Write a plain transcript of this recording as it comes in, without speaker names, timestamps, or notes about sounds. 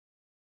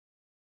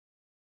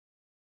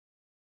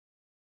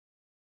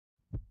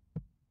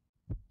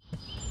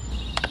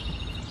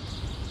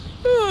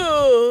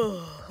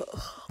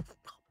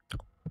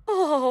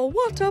Oh,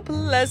 what a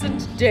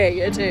pleasant day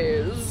it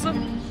is.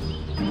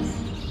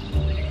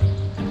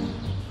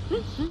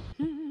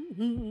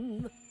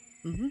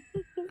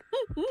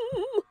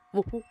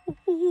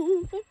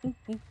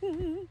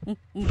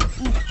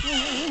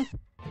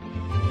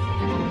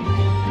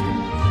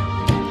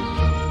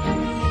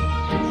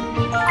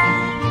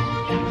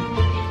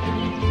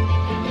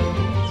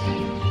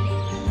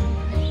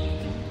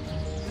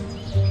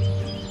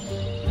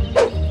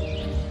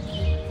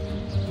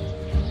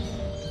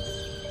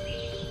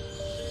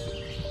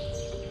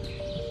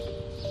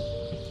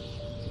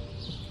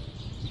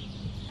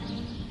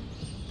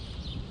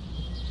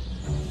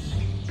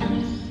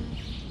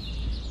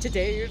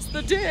 Today's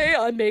the day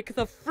I make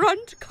the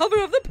front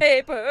cover of the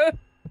paper.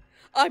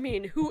 I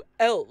mean, who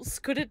else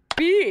could it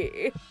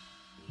be?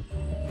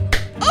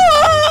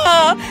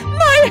 Ah!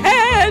 My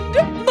hand!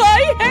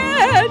 My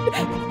hand!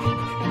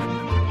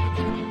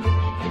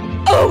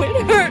 Oh,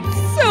 it hurts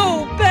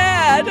so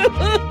bad!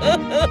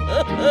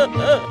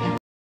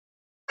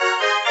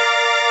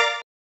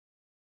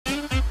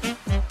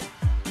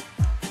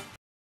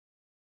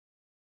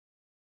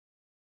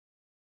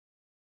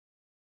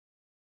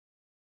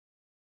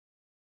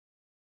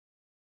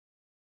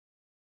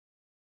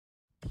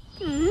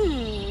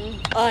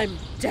 I'm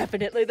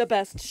definitely the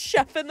best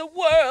chef in the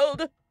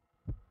world!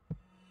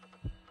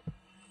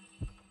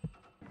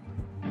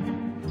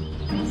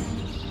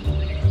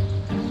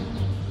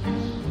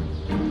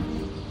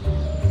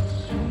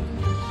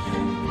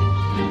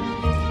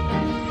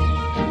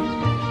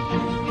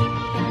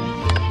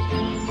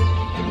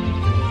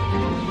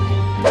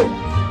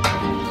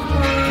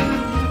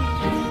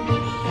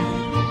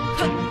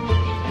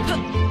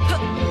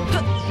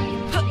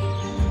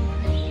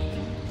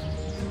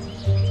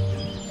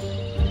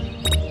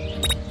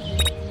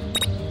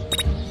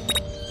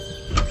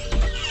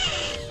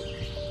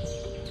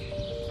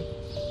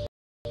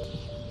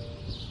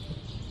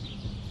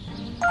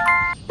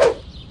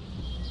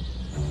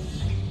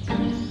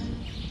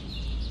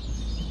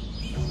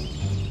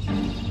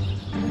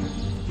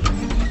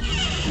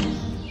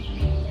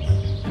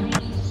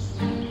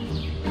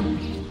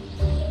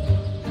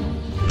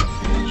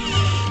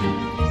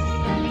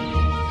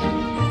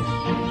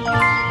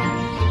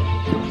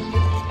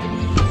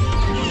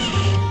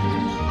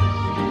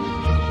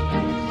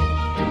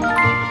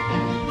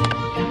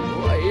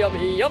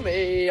 Yummy,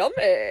 yummy,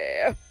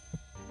 yummy!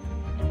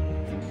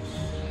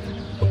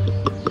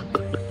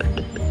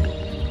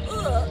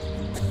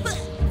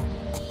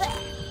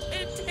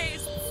 It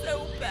tastes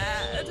so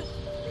bad.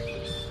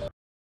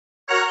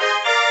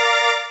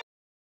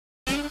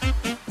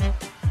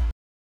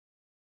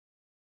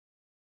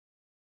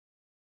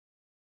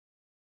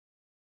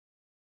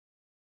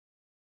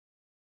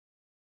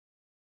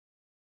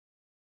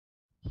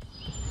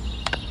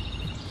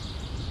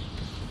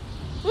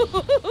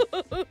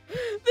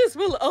 This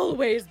will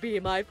always be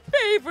my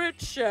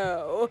favorite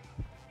show.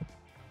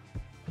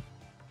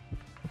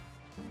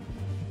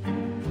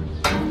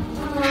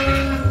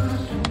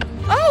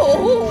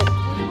 Oh!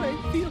 What do I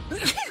feel?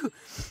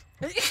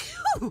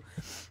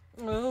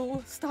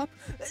 Oh, stop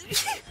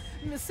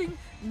missing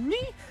me.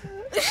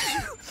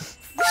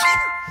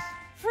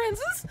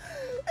 Francis?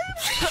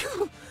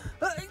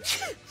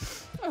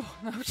 Oh,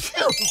 no.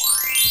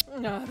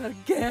 Not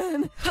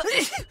again.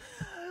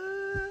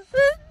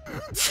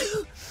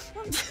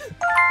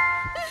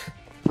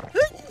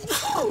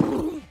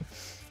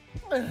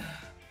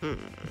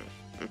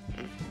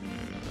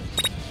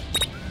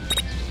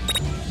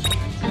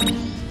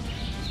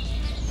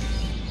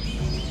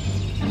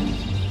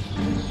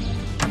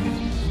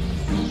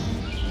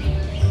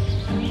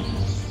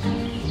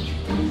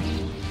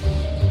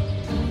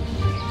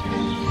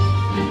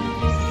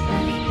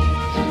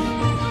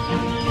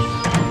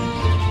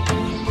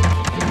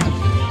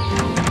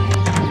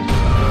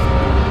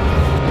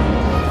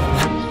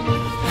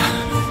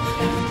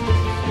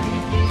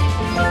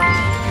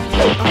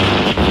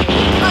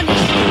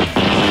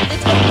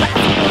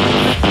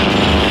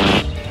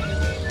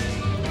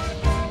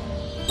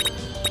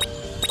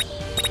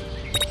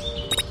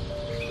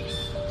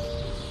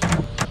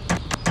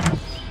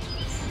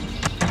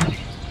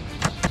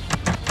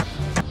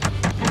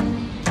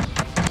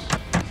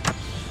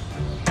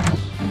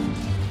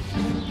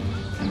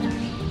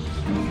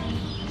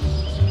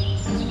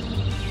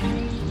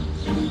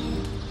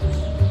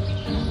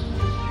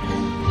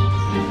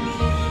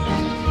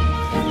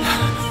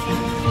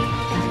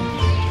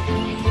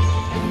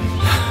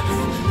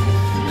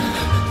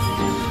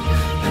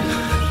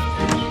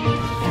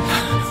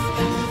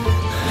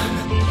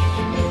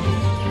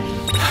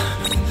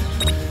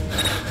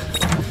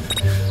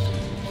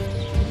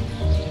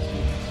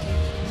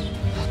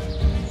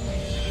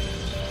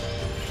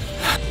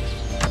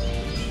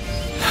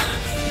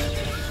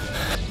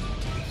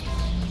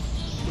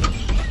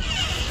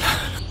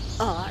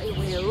 I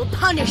will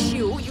punish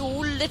you, you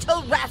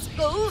little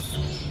rascals!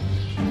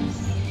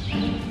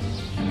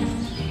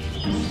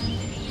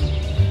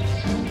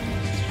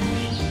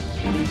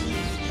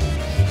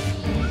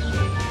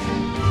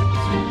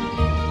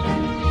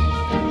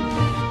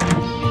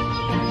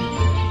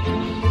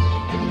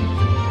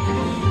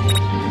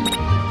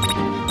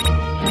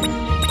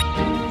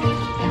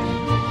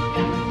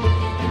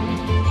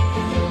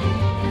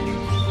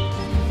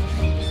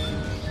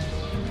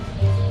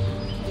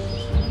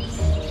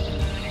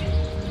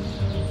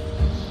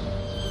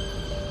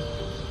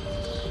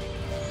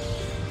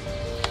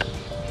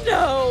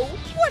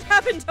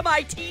 happened to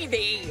my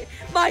TV?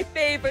 My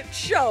favorite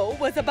show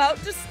was about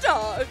to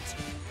start.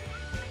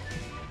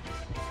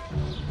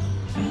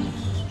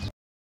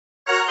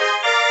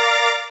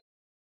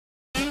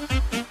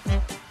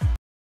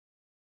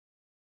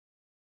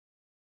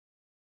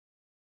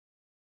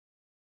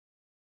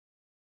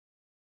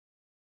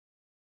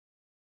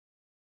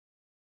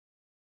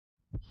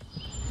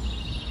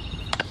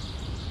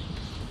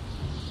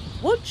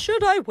 What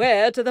should I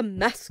wear to the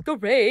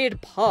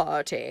masquerade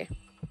party?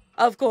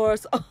 Of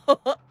course,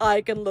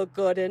 I can look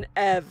good in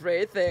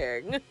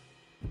everything.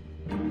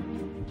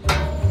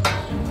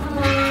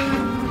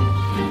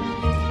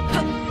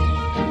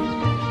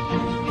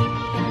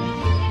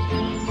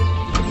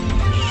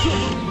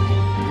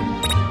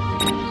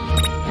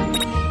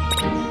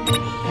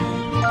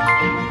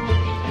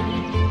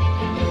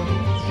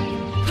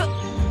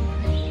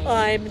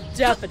 I'm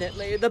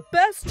definitely the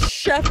best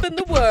chef in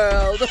the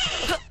world.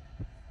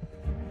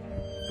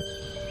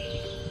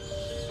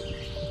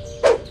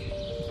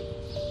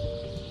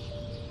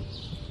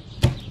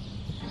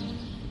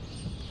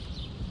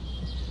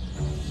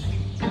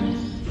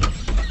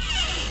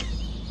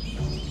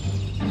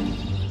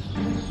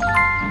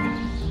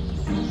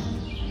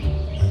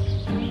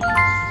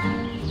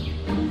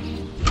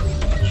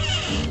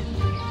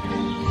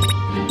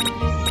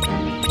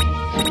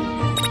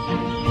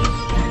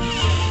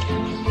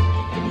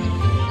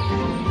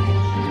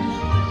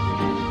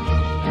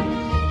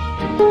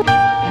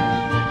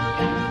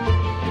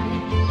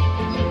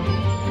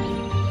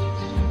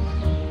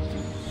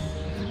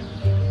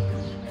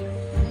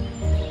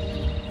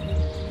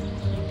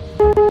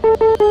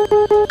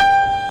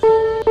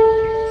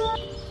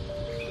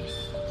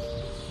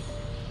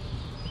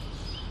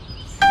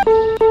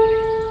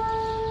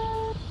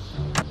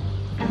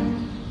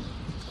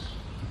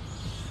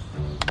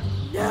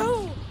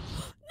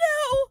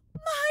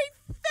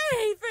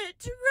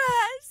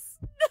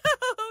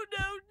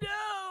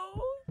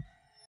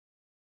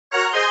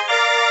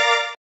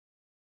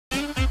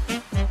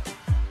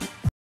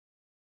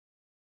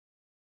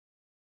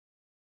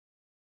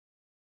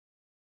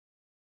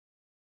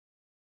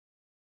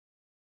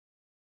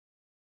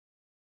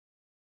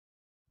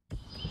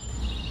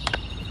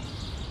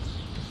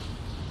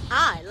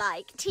 I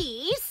like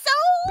tea so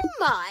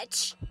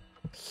much.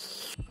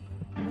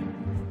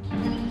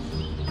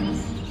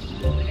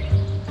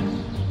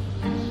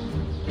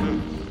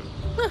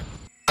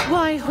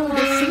 Why hold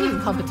a singing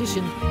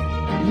competition?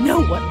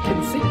 No one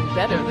can sing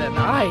better than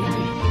I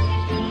do.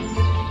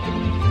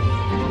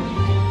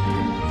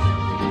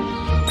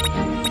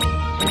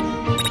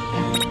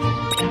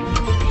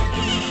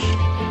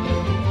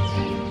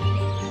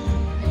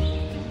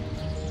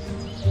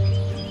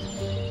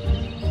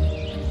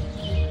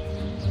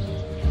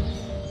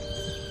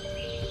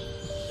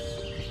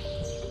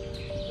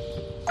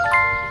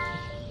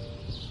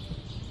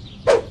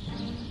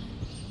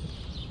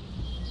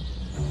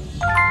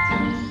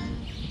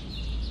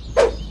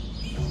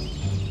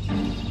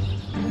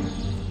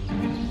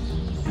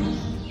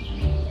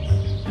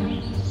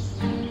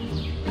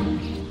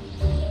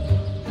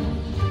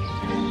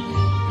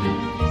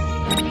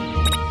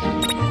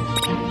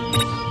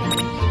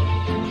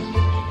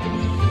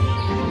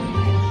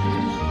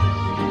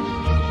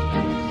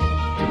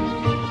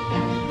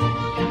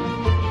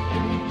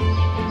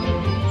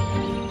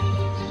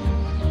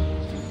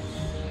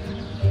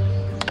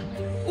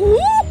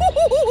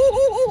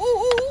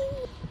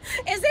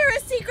 Is there a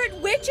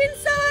secret witch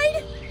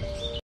inside?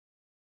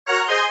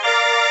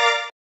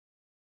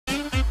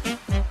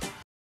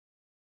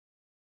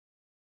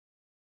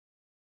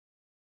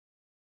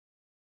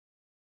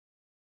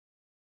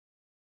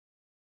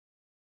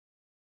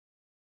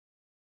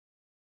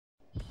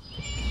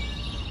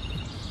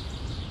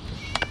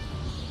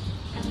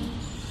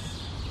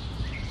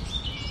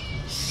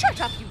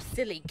 Shut up, you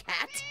silly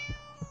cat.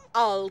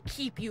 I'll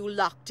keep you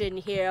locked in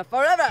here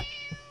forever.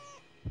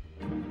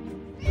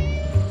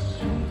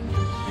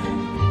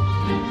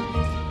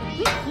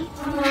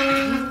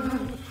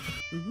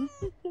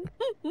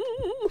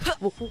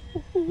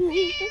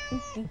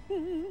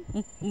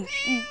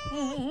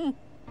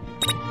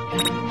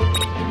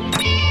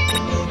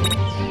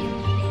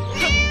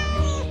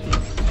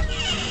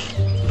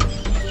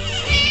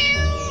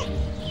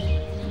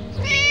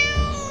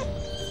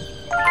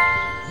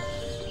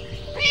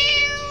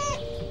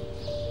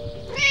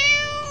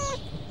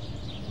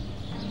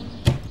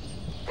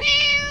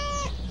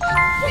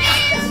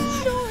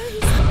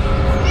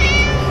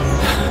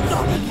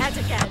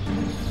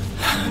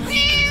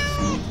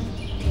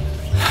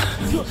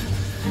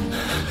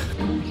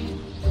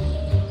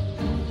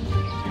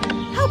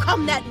 How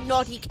come that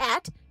naughty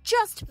cat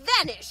just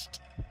vanished?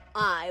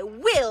 I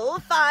will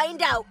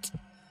find out.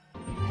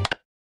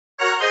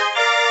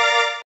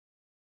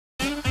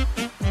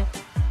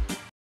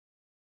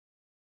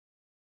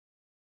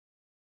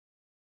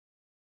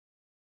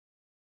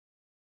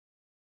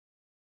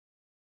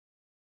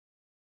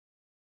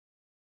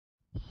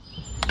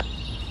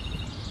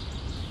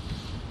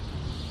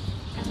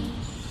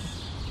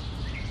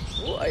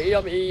 Oh,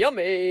 yummy,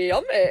 yummy,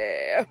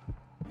 yummy.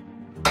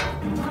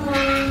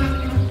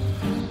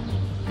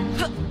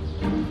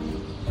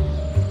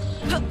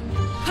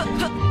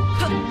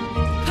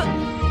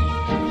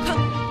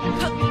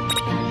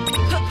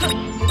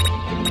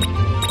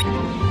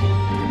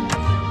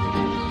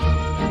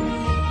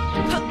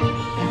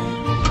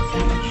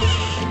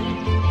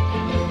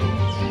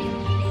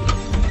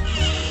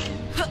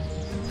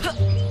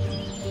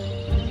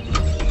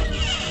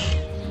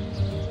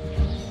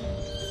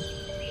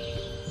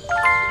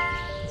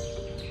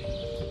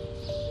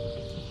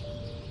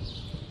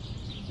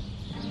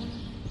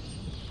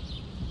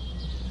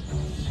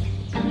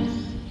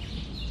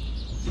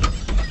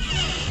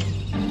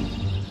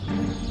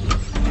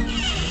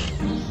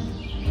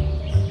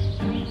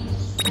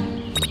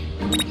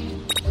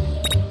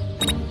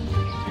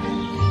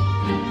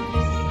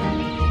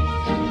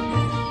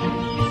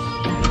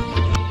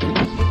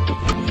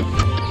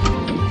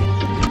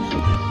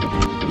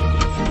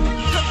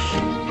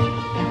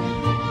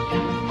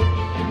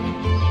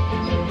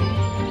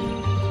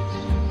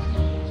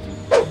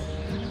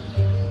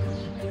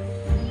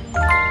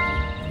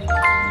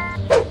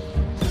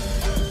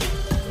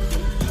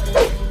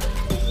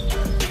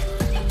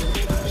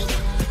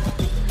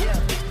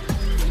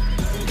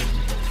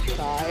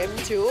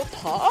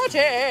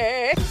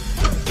 duty.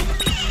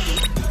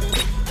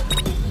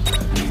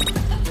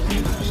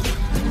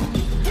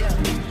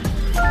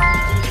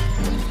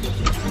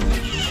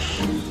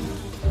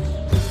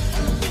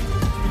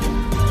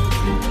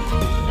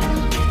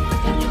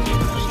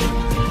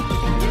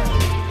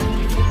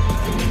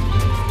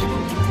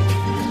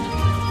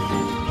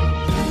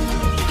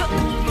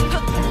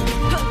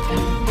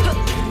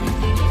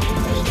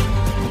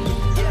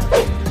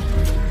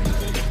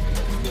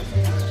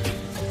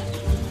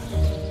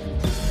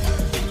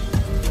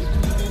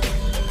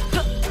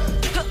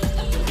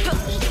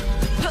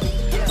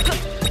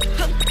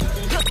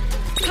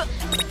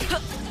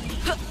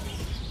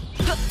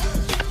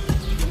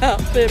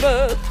 Happy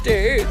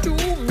birthday to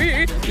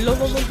me, la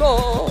la la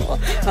la.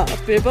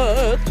 Happy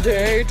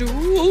birthday to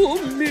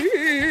me,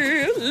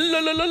 la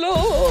la la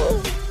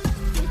la.